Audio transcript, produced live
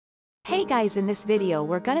Hey guys, in this video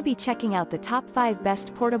we're gonna be checking out the top 5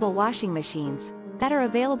 best portable washing machines that are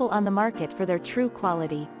available on the market for their true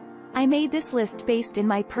quality. I made this list based in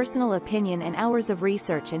my personal opinion and hours of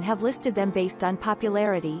research and have listed them based on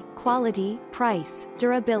popularity, quality, price,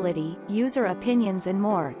 durability, user opinions and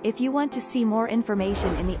more. If you want to see more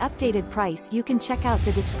information in the updated price, you can check out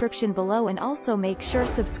the description below and also make sure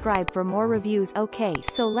subscribe for more reviews. Okay,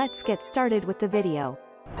 so let's get started with the video.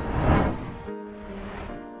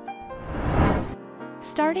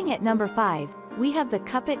 Starting at number 5, we have the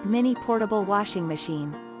KUPPET Mini Portable Washing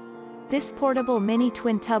Machine. This portable mini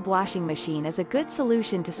twin tub washing machine is a good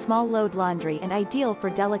solution to small load laundry and ideal for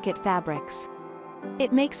delicate fabrics.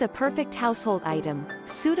 It makes a perfect household item,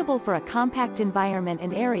 suitable for a compact environment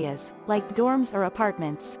and areas, like dorms or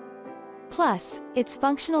apartments. Plus, its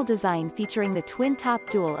functional design featuring the twin top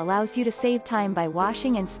dual allows you to save time by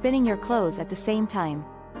washing and spinning your clothes at the same time.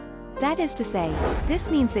 That is to say, this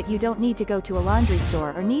means that you don't need to go to a laundry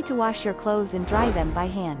store or need to wash your clothes and dry them by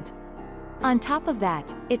hand. On top of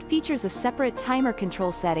that, it features a separate timer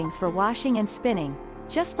control settings for washing and spinning,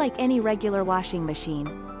 just like any regular washing machine.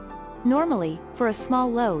 Normally, for a small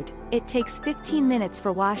load, it takes 15 minutes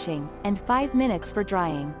for washing, and 5 minutes for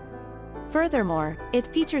drying. Furthermore,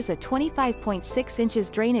 it features a 25.6 inches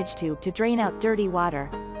drainage tube to drain out dirty water.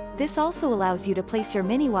 This also allows you to place your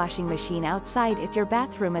mini washing machine outside if your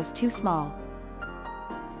bathroom is too small.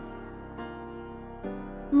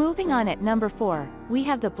 Moving on at number 4, we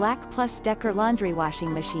have the BLACK+DECKER laundry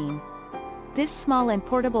washing machine. This small and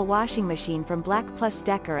portable washing machine from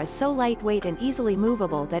BLACK+DECKER is so lightweight and easily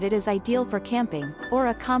movable that it is ideal for camping, or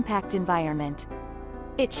a compact environment.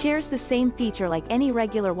 It shares the same feature like any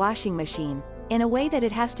regular washing machine, in a way that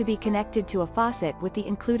it has to be connected to a faucet with the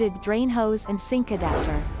included drain hose and sink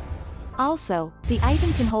adapter. Also, the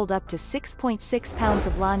item can hold up to 6.6 pounds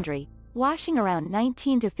of laundry, washing around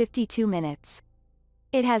 19 to 52 minutes.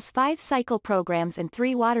 It has 5 cycle programs and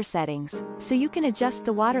 3 water settings, so you can adjust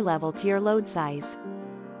the water level to your load size.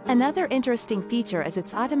 Another interesting feature is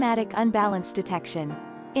its automatic unbalance detection.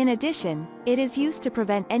 In addition, it is used to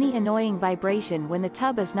prevent any annoying vibration when the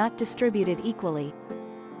tub is not distributed equally.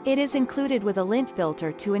 It is included with a lint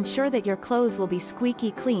filter to ensure that your clothes will be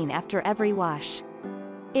squeaky clean after every wash.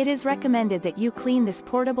 It is recommended that you clean this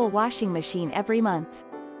portable washing machine every month.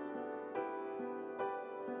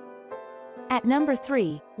 At number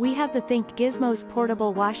 3, we have the Think Gizmos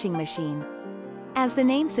portable washing machine. As the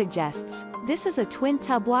name suggests, this is a twin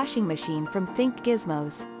tub washing machine from Think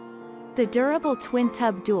Gizmos. The durable twin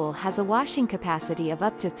tub dual has a washing capacity of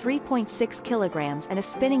up to 3.6 kilograms and a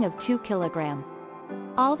spinning of 2 kilograms.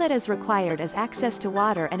 All that is required is access to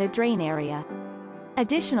water and a drain area.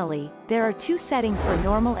 Additionally, there are 2 settings for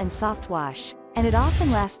normal and soft wash, and it often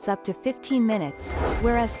lasts up to 15 minutes,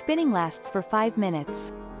 whereas spinning lasts for 5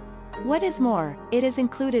 minutes. What is more, it is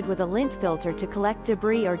included with a lint filter to collect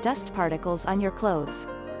debris or dust particles on your clothes.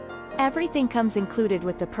 Everything comes included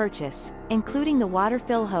with the purchase, including the water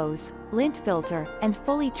fill hose, lint filter, and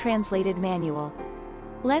fully translated manual.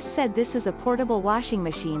 Les said this is a portable washing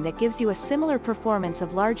machine that gives you a similar performance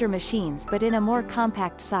of larger machines but in a more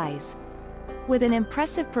compact size. With an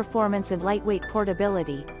impressive performance and lightweight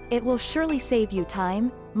portability, it will surely save you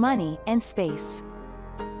time, money, and space.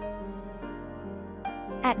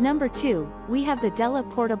 At number 2, we have the DELLA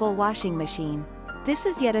portable washing machine. This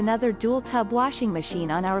is yet another dual tub washing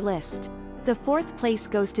machine on our list. The 4th place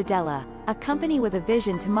goes to DELLA, a company with a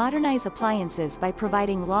vision to modernize appliances by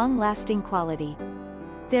providing long-lasting quality.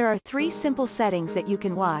 There are 3 simple settings that you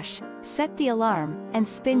can wash, set the alarm, and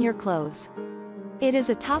spin your clothes. It is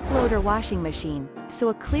a top-loader washing machine, so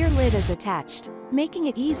a clear lid is attached, making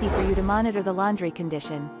it easy for you to monitor the laundry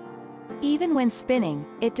condition. Even when spinning,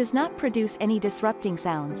 it does not produce any disrupting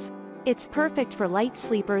sounds. It's perfect for light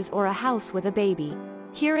sleepers or a house with a baby.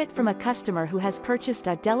 Hear it from a customer who has purchased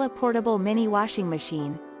a DELLA portable mini washing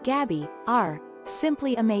machine. Gabby,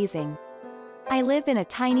 simply amazing. I live in a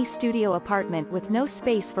tiny studio apartment with no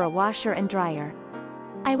space for a washer and dryer.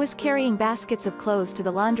 I was carrying baskets of clothes to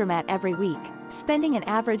the laundromat every week, spending an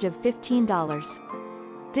average of $15.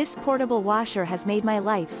 This portable washer has made my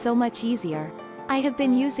life so much easier. I have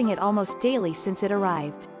been using it almost daily since it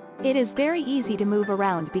arrived. It is very easy to move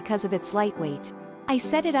around because of its lightweight. I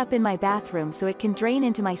set it up in my bathroom so it can drain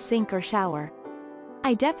into my sink or shower.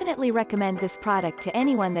 I definitely recommend this product to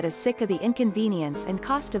anyone that is sick of the inconvenience and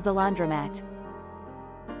cost of the laundromat.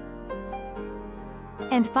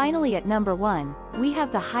 And finally at number 1, we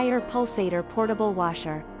have the Haier Pulsator portable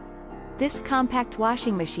washer. This compact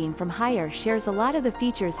washing machine from Haier shares a lot of the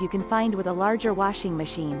features you can find with a larger washing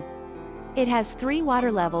machine. It has 3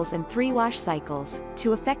 water levels and 3 wash cycles,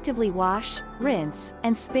 to effectively wash, rinse,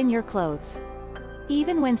 and spin your clothes.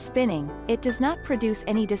 Even when spinning, it does not produce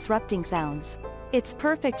any disrupting sounds. It's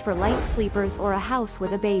perfect for light sleepers or a house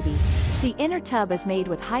with a baby. The inner tub is made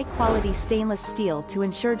with high-quality stainless steel to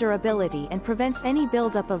ensure durability and prevents any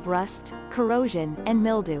buildup of rust, corrosion, and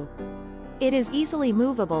mildew. It is easily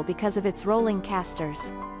movable because of its rolling casters.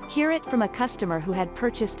 Hear it from a customer who had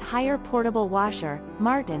purchased higher portable washer,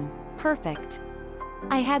 Martin, perfect.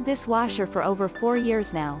 I had this washer for over 4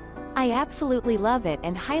 years now. I absolutely love it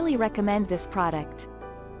and highly recommend this product.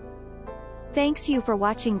 Thanks you for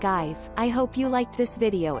watching guys. I hope you liked this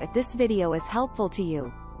video. If this video is helpful to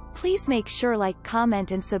you, please make sure like,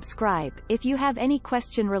 comment and subscribe. If you have any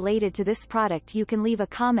question related to this product you can leave a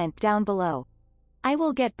comment down below. I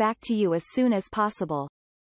will get back to you as soon as possible.